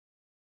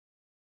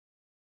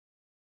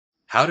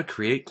How to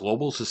Create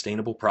Global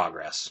Sustainable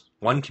Progress.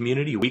 One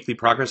Community Weekly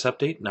Progress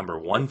Update number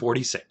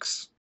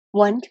 146.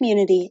 One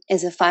Community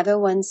is a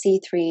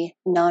 501c3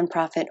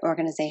 nonprofit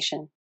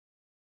organization.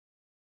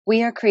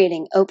 We are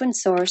creating open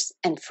source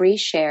and free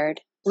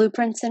shared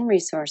blueprints and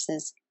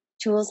resources,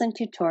 tools and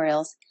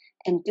tutorials,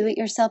 and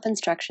do-it-yourself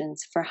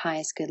instructions for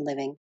highest good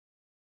living.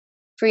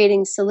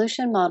 Creating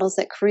solution models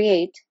that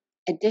create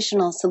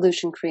additional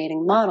solution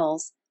creating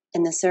models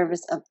in the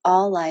service of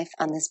all life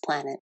on this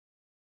planet.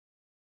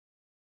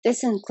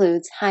 This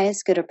includes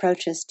highest good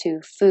approaches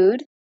to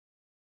food,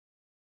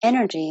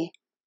 energy,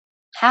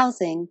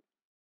 housing,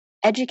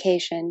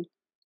 education,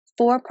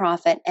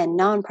 for-profit and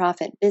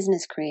nonprofit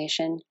business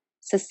creation,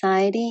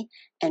 society,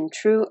 and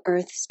true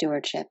earth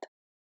stewardship.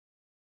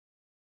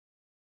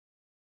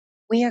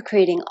 We are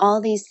creating all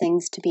these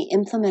things to be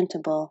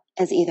implementable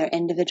as either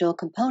individual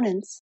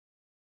components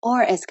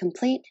or as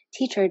complete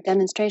teacher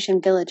demonstration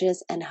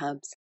villages and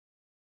hubs.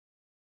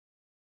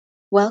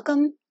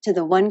 Welcome to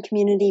the One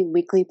Community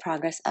Weekly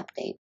Progress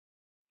Update.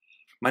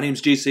 My name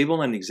is Jay Sable,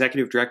 and I'm the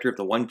Executive Director of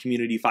the One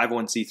Community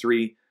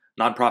 501c3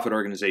 nonprofit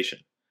organization.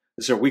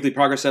 This is our Weekly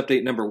Progress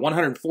Update number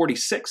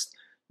 146,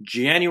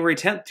 January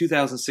 10th,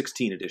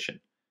 2016 edition.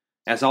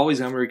 As always,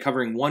 I'm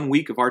recovering 1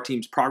 week of our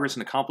team's progress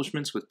and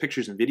accomplishments with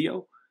pictures and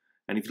video.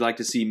 And if you'd like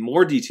to see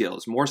more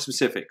details, more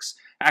specifics,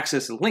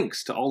 access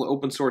links to all the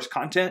open source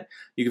content,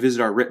 you can visit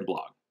our written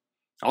blog.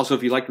 Also,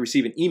 if you'd like to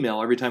receive an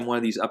email every time one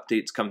of these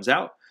updates comes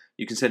out,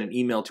 you can send an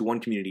email to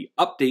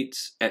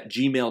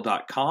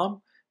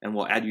onecommunityupdates@gmail.com and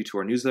we'll add you to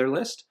our newsletter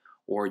list,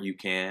 or you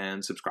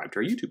can subscribe to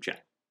our YouTube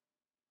channel.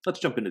 Let's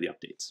jump into the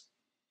updates.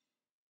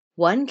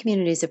 One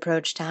Community's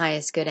approach to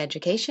highest good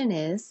education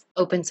is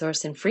open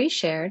source and free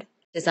shared,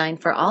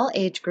 designed for all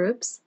age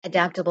groups,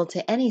 adaptable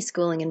to any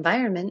schooling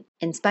environment,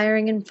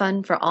 inspiring and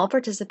fun for all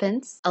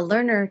participants, a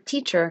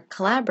learner-teacher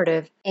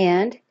collaborative,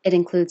 and it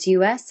includes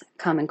U.S.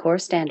 Common Core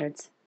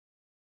standards.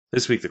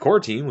 This week, the core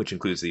team, which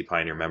includes the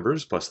Pioneer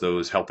members, plus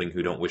those helping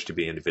who don't wish to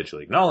be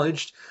individually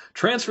acknowledged,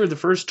 transferred the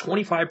first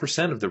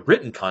 25% of the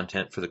written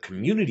content for the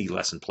community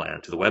lesson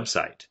plan to the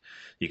website.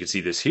 You can see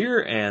this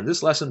here, and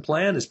this lesson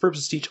plan is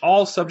purposed to teach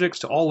all subjects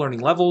to all learning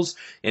levels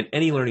in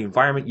any learning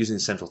environment using the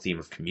central theme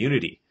of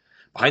community.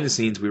 Behind the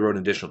scenes, we wrote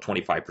an additional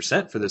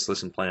 25% for this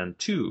lesson plan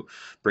too,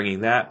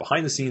 bringing that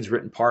behind-the-scenes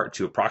written part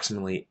to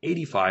approximately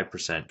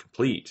 85%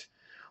 complete.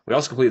 We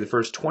also completed the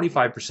first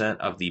 25%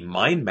 of the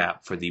mind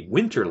map for the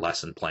winter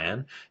lesson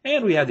plan,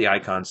 and we add the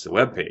icons to the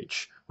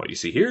webpage. What you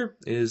see here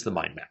is the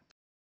mind map.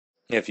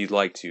 If you'd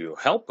like to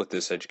help with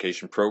this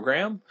education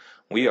program,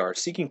 we are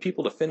seeking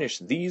people to finish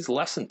these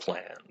lesson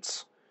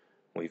plans.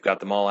 We've got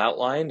them all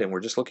outlined, and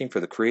we're just looking for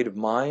the creative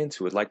minds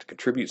who would like to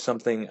contribute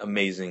something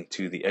amazing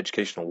to the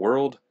educational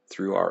world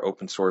through our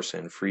open source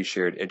and free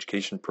shared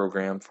education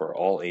program for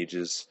all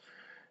ages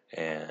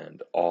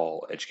and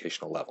all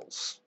educational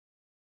levels.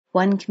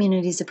 One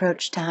Community's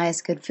approach to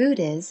highest good food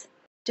is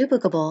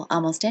duplicable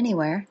almost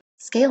anywhere,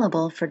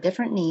 scalable for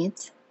different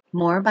needs,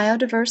 more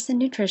biodiverse and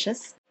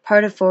nutritious,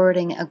 part of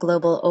forwarding a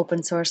global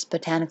open source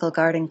botanical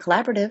garden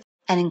collaborative,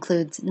 and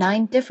includes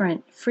 9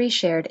 different free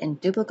shared and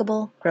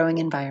duplicable growing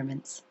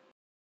environments.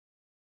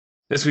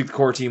 This week, the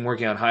core team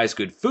working on highest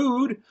good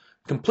food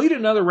completed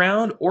another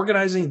round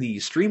organizing the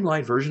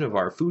streamlined version of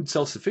our food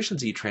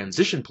self-sufficiency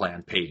transition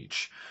plan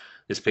page.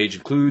 This page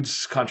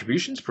includes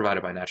contributions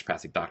provided by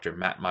naturopathic Dr.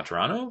 Matt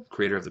Maturano,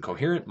 creator of the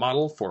Coherent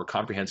Model for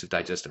Comprehensive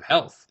Digestive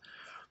Health.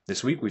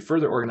 This week, we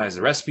further organized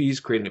the recipes,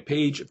 creating a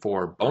page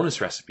for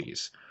bonus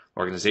recipes.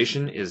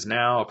 Organization is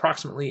now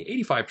approximately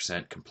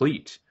 85%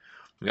 complete.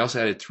 We also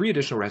added 3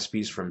 additional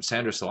recipes from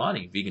Sandra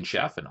Solani, vegan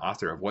chef and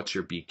author of What's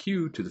Your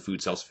BQ, to the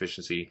Food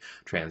Self-Sufficiency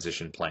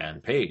Transition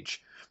Plan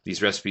page.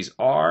 These recipes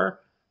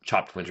are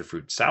chopped winter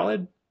fruit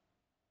salad,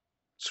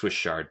 Swiss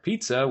chard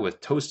pizza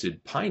with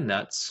toasted pine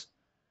nuts,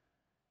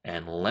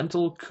 and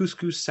lentil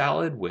couscous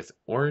salad with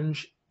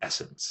orange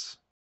essence.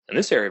 In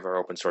this area of our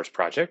open source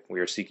project, we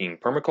are seeking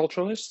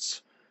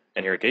permaculturalists,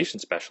 an irrigation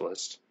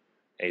specialist,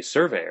 a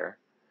surveyor,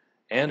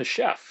 and a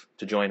chef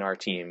to join our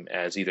team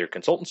as either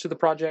consultants to the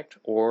project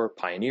or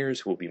pioneers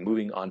who will be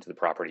moving onto the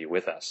property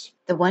with us.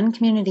 The One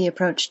Community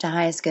approach to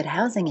highest good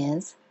housing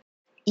is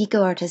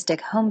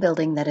eco-artistic home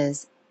building that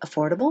is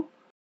affordable,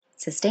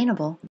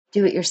 sustainable,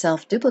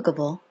 do-it-yourself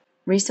duplicable,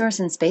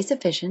 resource and space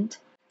efficient,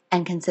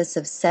 and consists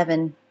of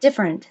 7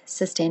 different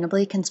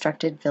sustainably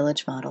constructed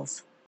village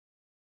models.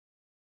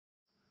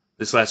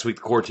 This last week,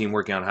 the core team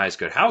working on highest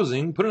good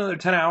housing put another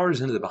 10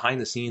 hours into the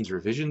behind-the-scenes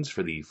revisions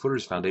for the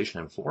Footers Foundation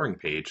and Flooring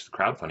page, the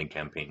crowdfunding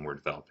campaign we're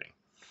developing.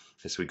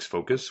 This week's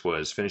focus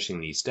was finishing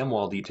the stem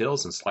wall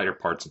details and slider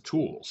parts and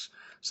tools.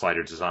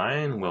 Slider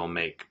design will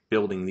make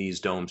building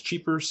these domes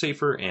cheaper,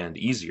 safer, and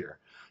easier.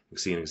 You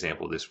can see an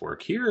example of this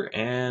work here,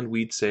 and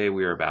we'd say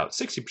we are about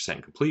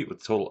 60% complete with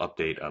the total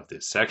update of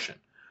this section.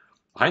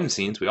 Behind the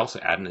scenes, we also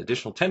add an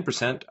additional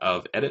 10%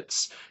 of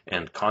edits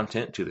and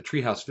content to the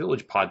Treehouse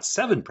Village Pod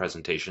 7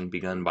 presentation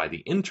begun by the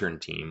intern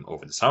team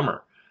over the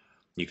summer.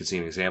 You can see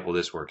an example of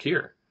this work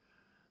here.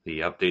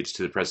 The updates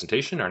to the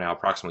presentation are now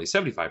approximately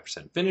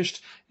 75%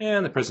 finished,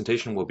 and the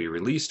presentation will be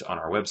released on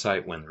our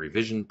website when the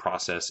revision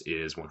process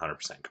is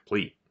 100%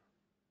 complete.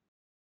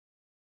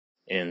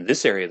 In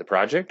this area of the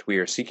project, we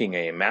are seeking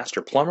a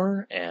master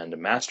plumber and a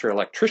master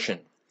electrician.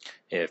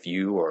 If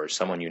you or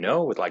someone you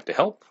know would like to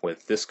help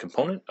with this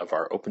component of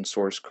our open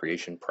source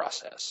creation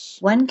process.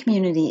 One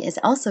Community is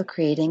also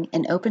creating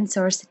an open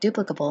source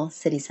duplicable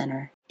city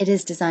center. It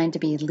is designed to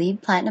be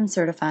LEED Platinum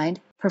certified,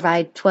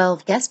 provide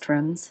 12 guest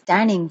rooms,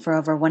 dining for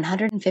over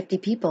 150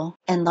 people,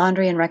 and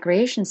laundry and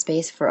recreation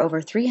space for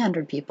over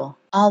 300 people,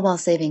 all while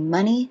saving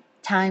money,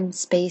 time,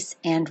 space,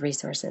 and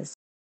resources.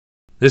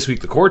 This week,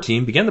 the core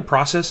team began the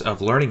process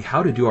of learning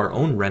how to do our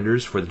own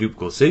renders for the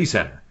duplicable city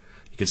center.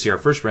 You can see our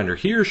first render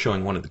here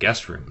showing one of the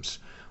guest rooms.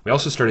 We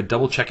also started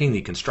double checking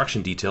the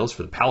construction details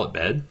for the pallet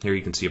bed. Here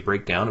you can see a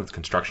breakdown of the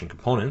construction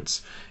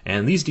components,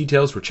 and these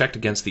details were checked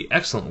against the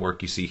excellent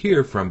work you see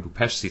here from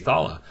Bhupesh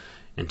Sithala,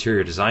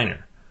 interior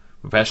designer.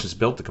 Bhupesh has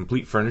built the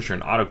complete furniture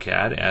in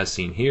AutoCAD as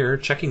seen here,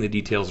 checking the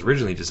details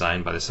originally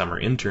designed by the summer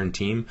intern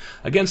team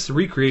against the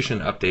recreation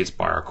updates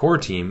by our core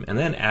team, and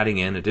then adding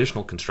in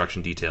additional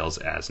construction details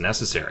as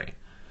necessary.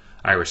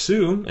 Ira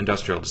Su,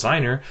 industrial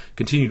designer,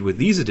 continued with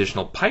these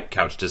additional pipe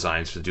couch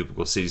designs for the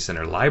duplicable city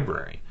center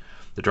library.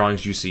 The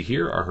drawings you see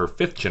here are her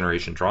 5th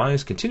generation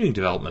drawings, continuing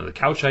development of the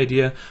couch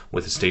idea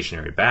with a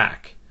stationary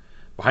back.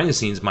 Behind the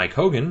scenes, Mike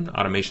Hogan,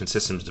 automation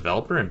systems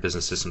developer and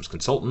business systems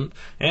consultant,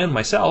 and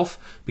myself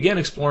began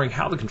exploring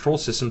how the control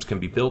systems can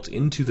be built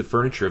into the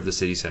furniture of the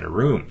city center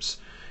rooms.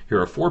 Here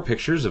are 4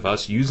 pictures of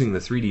us using the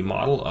 3D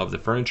model of the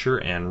furniture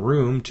and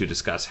room to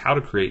discuss how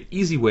to create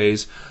easy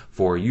ways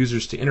for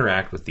users to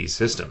interact with these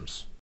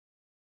systems.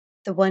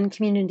 The One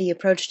Community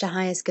approach to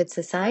highest good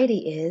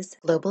society is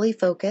globally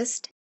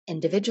focused,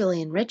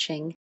 individually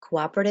enriching,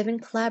 cooperative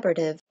and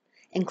collaborative,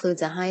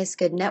 includes a highest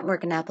good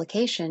network and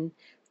application,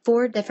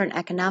 4 different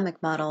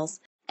economic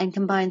models, and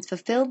combines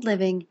fulfilled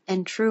living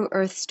and true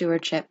earth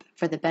stewardship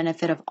for the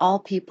benefit of all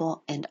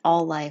people and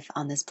all life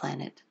on this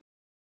planet.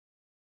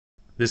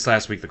 This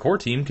last week, the core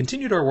team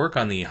continued our work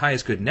on the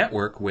highest good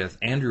network with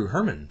Andrew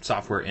Herman,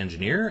 software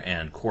engineer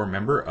and core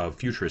member of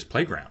Futurist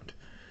Playground.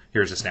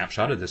 Here's a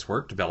snapshot of this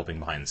work developing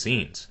behind the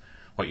scenes.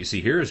 What you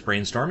see here is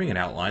brainstorming and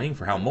outlining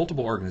for how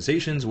multiple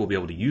organizations will be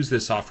able to use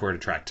this software to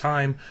track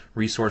time,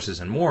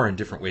 resources, and more in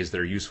different ways that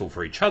are useful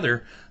for each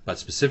other, but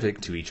specific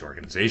to each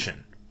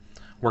organization.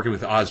 Working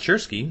with Oz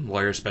Chersky,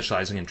 lawyer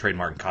specializing in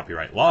trademark and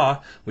copyright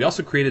law, we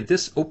also created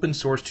this open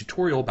source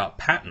tutorial about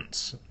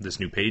patents. This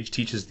new page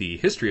teaches the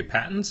history of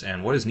patents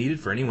and what is needed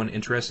for anyone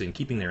interested in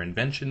keeping their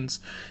inventions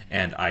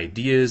and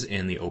ideas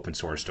in the open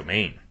source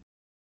domain.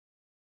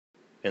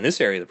 In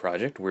this area of the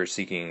project, we're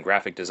seeking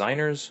graphic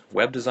designers,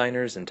 web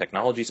designers, and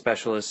technology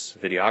specialists,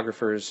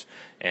 videographers,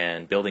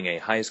 and building a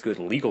highest good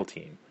legal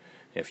team.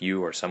 If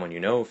you or someone you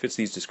know fits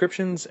these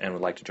descriptions and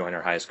would like to join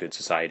our highest good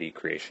society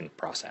creation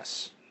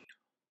process.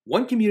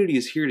 One Community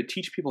is here to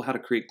teach people how to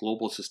create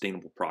global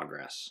sustainable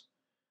progress.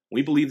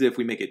 We believe that if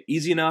we make it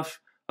easy enough,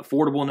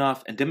 affordable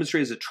enough, and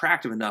demonstrate as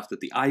attractive enough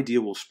that the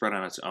idea will spread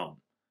on its own.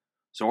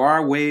 So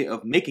our way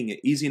of making it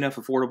easy enough,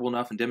 affordable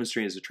enough, and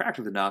demonstrating as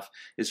attractive enough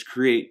is to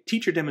create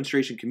teacher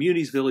demonstration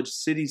communities,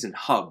 villages, cities, and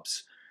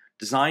hubs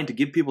designed to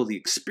give people the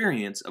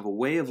experience of a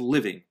way of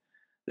living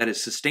that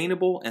is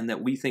sustainable and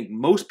that we think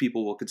most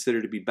people will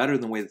consider to be better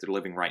than the way that they're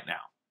living right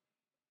now.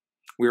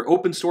 We are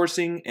open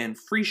sourcing and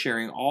free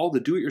sharing all the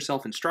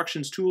do-it-yourself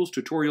instructions, tools,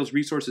 tutorials,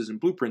 resources, and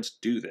blueprints to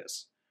do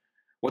this.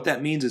 What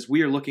that means is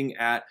we are looking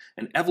at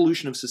an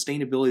evolution of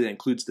sustainability that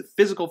includes the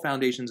physical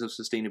foundations of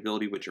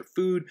sustainability, which are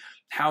food,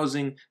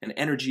 housing, and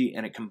energy,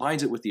 and it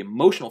combines it with the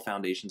emotional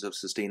foundations of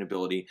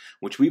sustainability,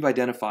 which we've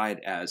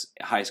identified as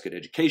highest good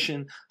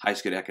education,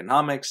 highest good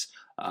economics,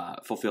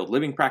 fulfilled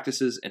living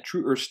practices, and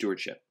true earth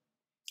stewardship.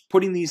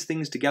 Putting these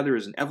things together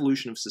is an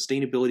evolution of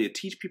sustainability to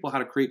teach people how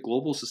to create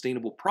global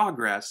sustainable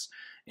progress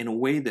in a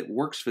way that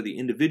works for the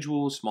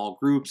individuals, small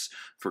groups,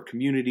 for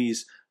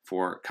communities,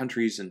 for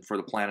countries, and for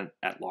the planet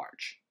at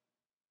large.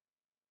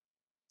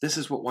 This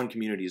is what One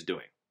Community is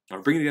doing.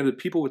 We're bringing together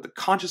people with the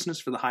consciousness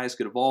for the highest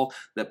good of all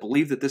that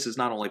believe that this is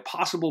not only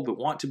possible, but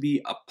want to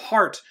be a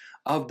part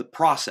of the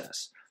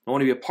process. I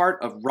want to be a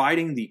part of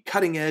riding the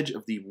cutting edge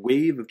of the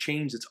wave of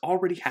change that's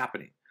already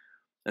happening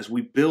as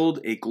we build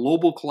a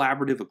global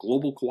collaborative, a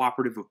global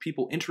cooperative of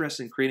people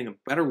interested in creating a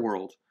better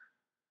world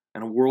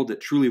and a world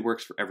that truly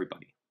works for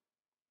everybody.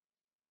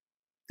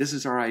 This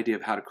is our idea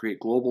of how to create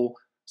global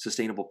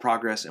sustainable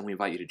progress, and we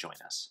invite you to join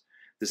us.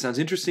 If this sounds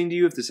interesting to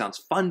you, if this sounds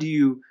fun to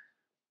you,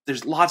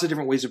 there's lots of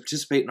different ways to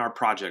participate in our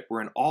project.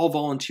 We're an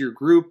all-volunteer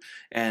group,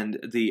 and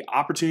the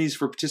opportunities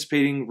for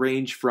participating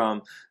range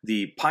from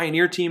the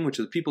pioneer team, which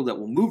are the people that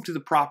will move to the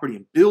property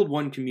and build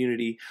One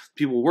Community,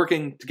 people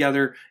working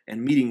together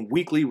and meeting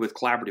weekly with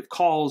collaborative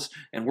calls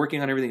and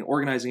working on everything,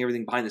 organizing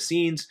everything behind the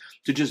scenes,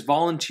 to just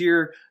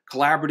volunteer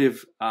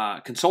collaborative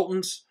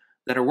consultants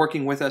that are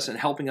working with us and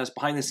helping us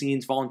behind the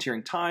scenes,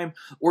 volunteering time,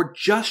 or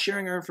just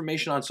sharing our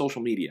information on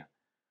social media.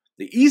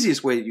 The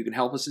easiest way that you can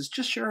help us is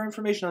just share our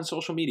information on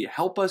social media.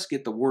 Help us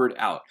get the word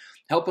out.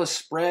 Help us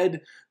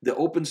spread the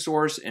open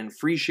source and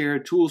free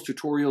shared tools,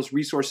 tutorials,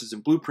 resources,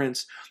 and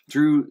blueprints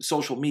through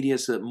social media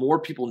so that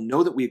more people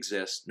know that we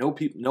exist,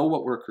 know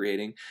what we're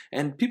creating,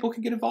 and people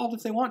can get involved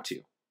if they want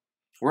to.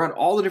 We're on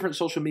all the different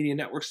social media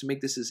networks to make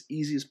this as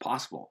easy as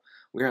possible.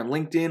 We're on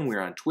LinkedIn,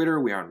 we're on Twitter,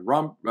 we're on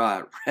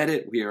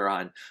Reddit, we are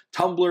on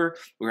Tumblr,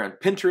 we're on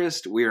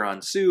Pinterest, we're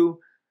on Sue.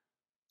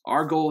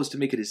 Our goal is to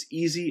make it as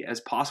easy as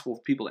possible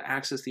for people to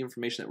access the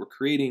information that we're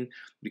creating,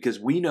 because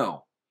we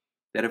know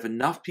that if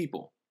enough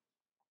people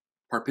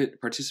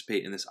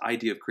participate in this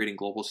idea of creating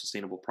global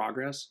sustainable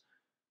progress,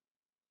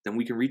 then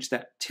we can reach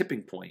that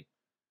tipping point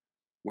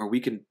where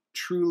we can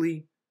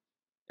truly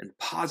and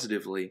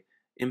positively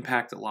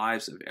impact the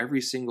lives of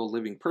every single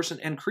living person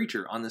and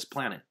creature on this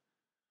planet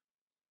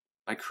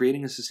by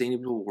creating a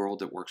sustainable world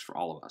that works for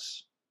all of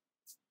us.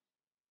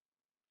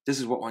 This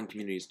is what One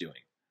Community is doing.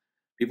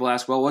 People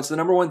ask, well, what's the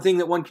number one thing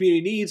that One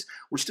Community needs?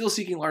 We're still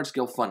seeking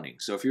large-scale funding.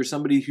 So if you're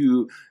somebody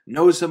who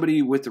knows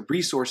somebody with the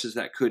resources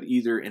that could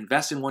either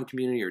invest in One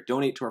Community or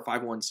donate to our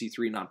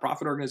 501c3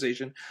 nonprofit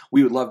organization,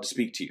 we would love to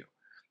speak to you.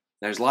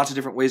 There's lots of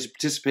different ways to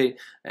participate,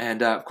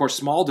 and of course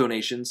small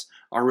donations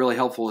are really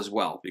helpful as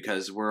well,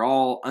 because we're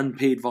all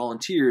unpaid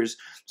volunteers,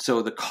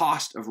 so the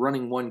cost of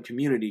running One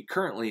Community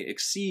currently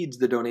exceeds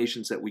the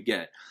donations that we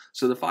get.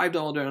 So the $5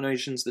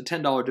 donations, the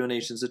 $10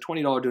 donations, the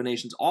 $20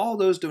 donations, all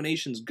those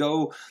donations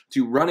go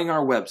to running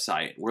our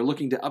website. We're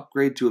looking to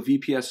upgrade to a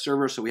VPS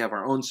server, so we have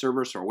our own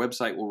server, so our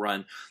website will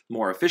run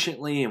more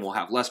efficiently and we'll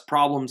have less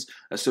problems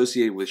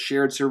associated with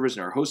shared servers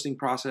in our hosting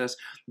process.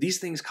 These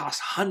things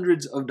cost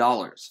hundreds of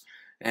dollars.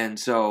 And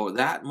so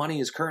that money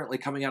is currently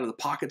coming out of the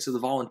pockets of the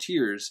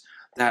volunteers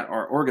that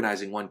are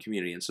organizing One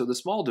Community. And so the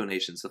small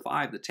donations, the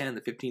 $5, the $10,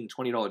 the $15,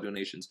 $20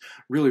 donations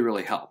really,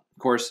 really help. Of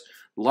course,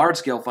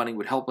 large-scale funding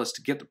would help us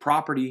to get the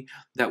property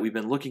that we've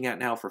been looking at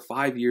now for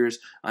 5 years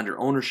under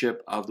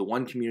ownership of the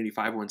One Community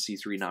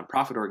 501c3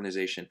 nonprofit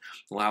organization,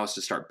 allow us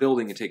to start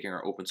building and taking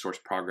our open source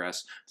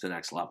progress to the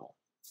next level.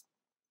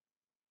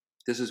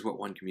 This is what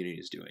One Community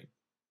is doing.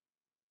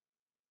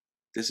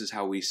 This is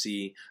how we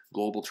see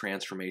global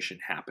transformation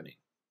happening.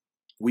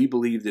 We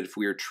believe that if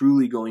we are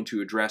truly going to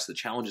address the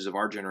challenges of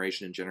our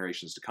generation and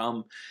generations to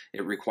come,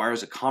 it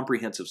requires a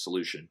comprehensive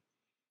solution.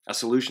 A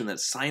solution that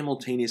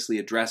simultaneously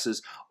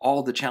addresses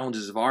all the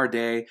challenges of our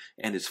day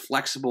and is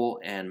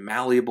flexible and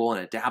malleable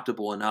and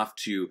adaptable enough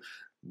to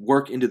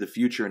work into the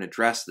future and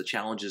address the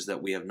challenges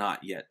that we have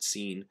not yet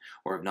seen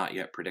or have not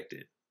yet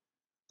predicted.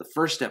 The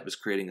first step is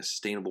creating a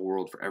sustainable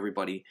world for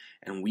everybody,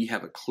 and we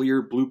have a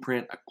clear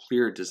blueprint, a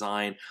clear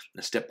design,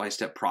 a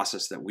step-by-step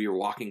process that we are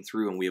walking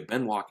through, and we have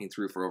been walking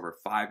through for over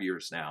 5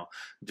 years now,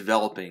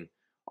 developing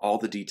all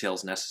the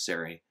details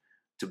necessary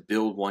to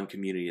build One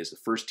Community as the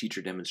first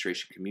teacher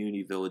demonstration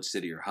community, village,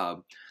 city, or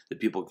hub that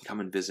people can come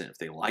and visit. If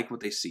they like what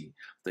they see,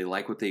 if they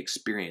like what they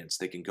experience,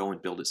 they can go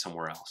and build it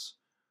somewhere else.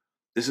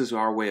 This is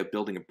our way of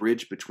building a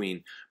bridge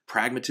between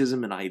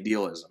pragmatism and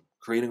idealism,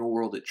 creating a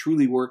world that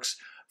truly works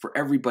for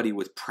everybody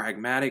with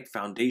pragmatic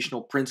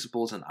foundational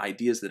principles and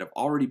ideas that have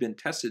already been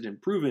tested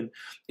and proven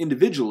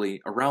individually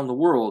around the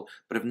world,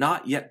 but have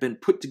not yet been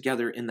put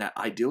together in that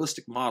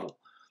idealistic model.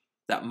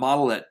 That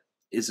model that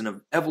is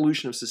an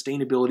evolution of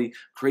sustainability,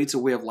 creates a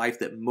way of life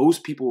that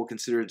most people will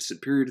consider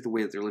superior to the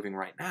way that they're living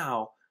right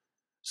now,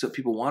 so that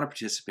people want to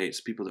participate,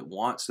 so people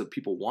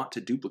want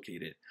to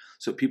duplicate it,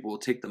 so people will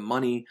take the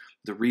money,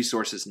 the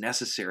resources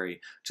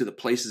necessary to the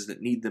places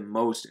that need them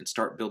most and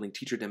start building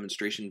teacher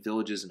demonstration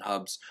villages and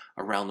hubs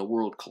around the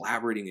world,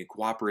 collaborating and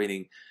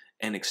cooperating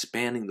and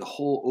expanding the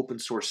whole open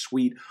source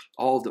suite,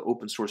 all of the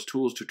open source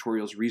tools,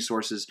 tutorials,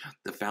 resources,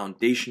 the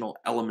foundational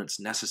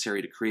elements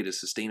necessary to create a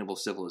sustainable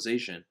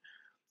civilization,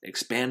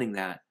 expanding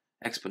that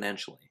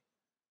exponentially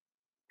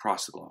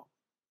across the globe.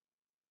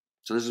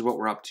 So this is what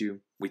we're up to.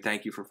 We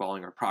thank you for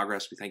following our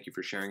progress. We thank you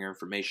for sharing our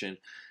information.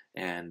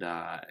 And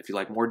if you'd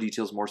like more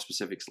details, more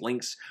specifics,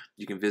 links,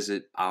 you can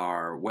visit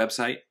our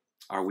website.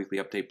 Our weekly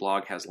update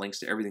blog has links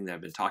to everything that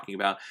I've been talking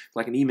about. If you'd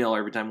like an email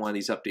every time one of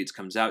these updates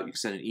comes out, you can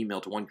send an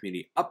email to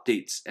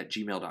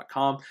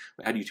onecommunityupdates@gmail.com.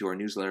 We'll add you to our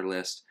newsletter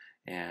list.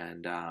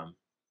 And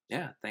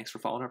yeah, thanks for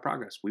following our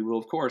progress. We will,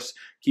 of course,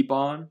 keep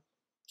on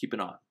keeping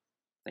on.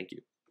 Thank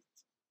you.